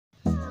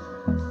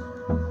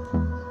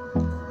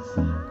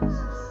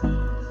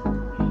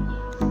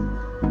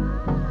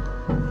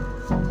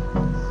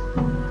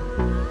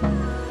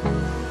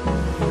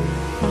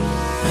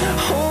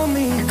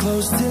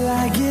close till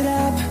I get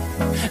up.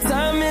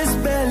 Time is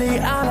barely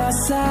on our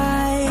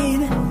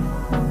side.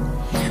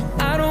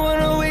 I don't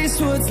wanna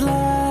waste what's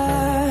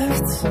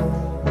left.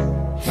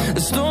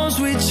 The storms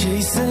we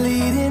chase are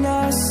leading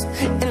us,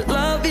 and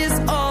love is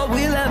all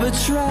we'll ever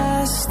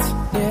trust.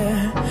 Yeah,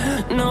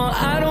 no,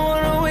 I don't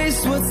wanna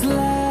waste what's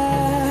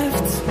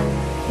left.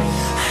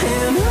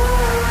 And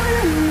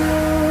on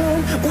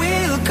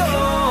we'll go,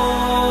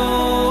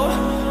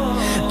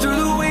 through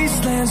the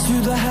wastelands,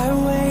 through the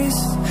highways,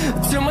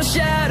 till my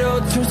shadow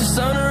turns to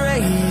sun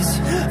rays.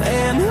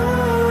 And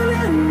on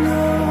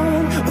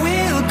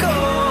we'll go,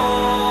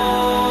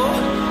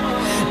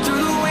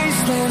 through the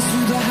wastelands,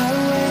 through the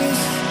highways,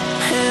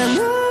 and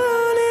on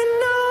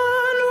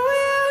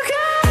we'll go.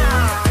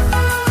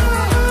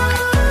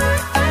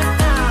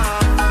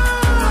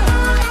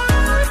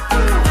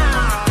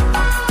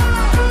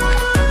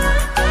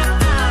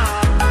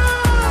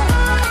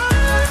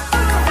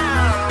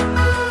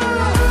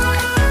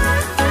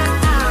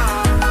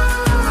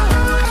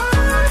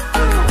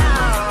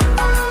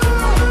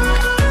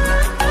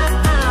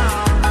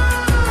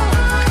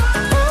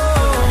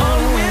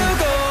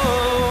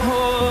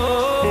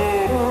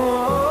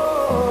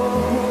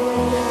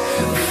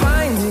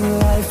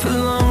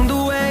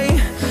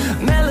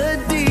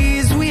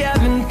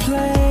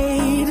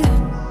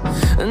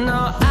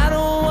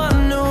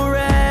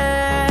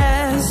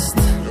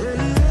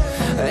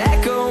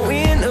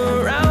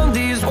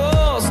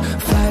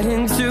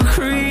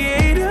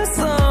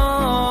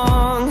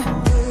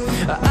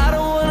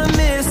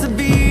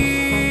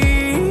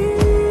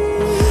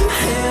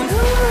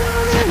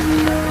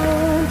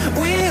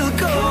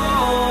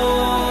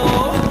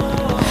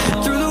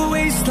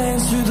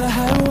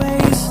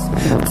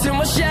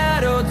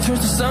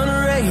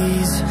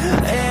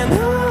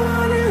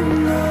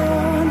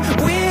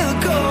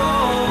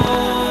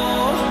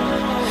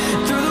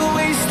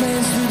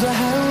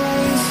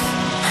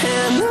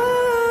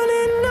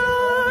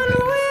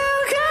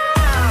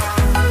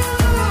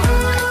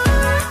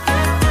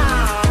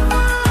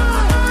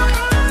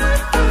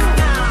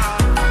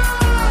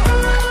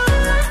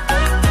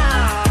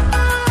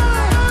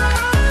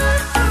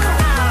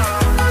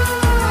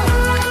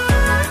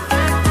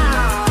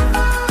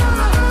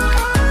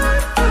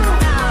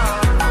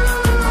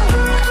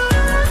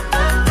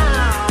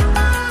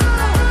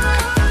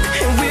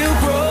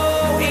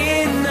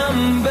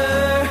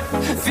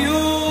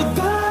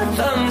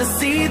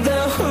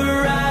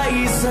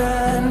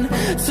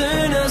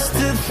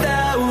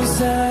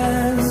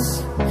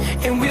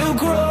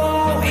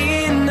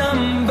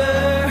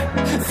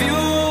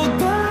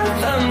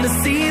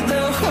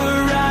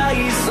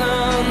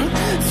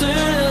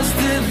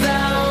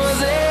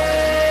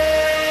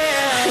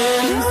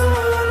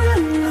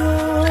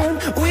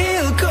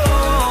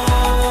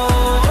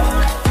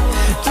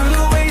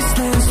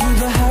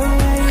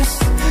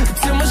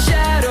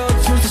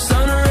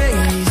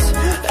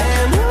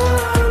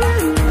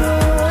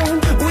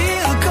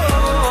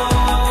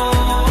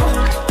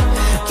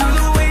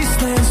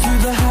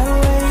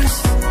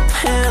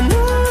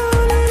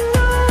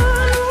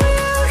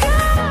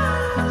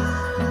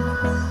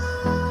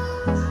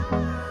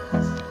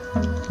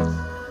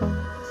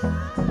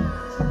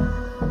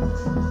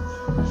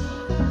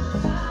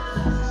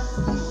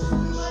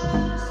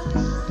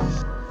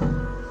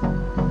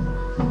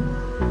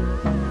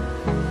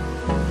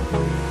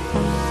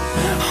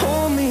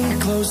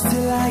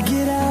 Till I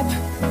get up,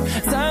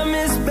 time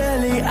is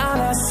barely on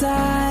our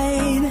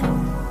side.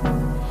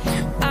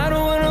 I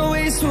don't wanna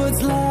waste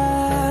what's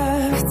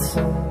left.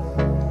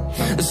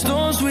 The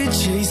storms we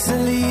chase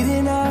are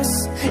leading us,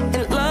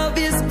 and love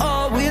is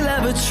all we'll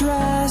ever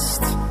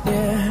trust.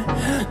 Yeah,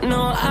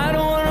 no, I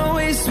don't wanna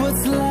waste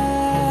what's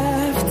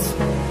left.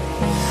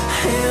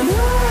 And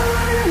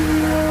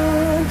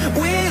on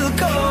we'll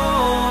go,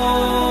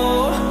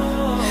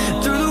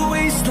 through the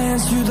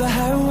wastelands, through the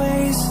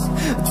highways,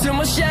 till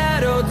my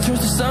shadow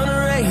turns to sun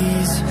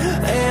rays.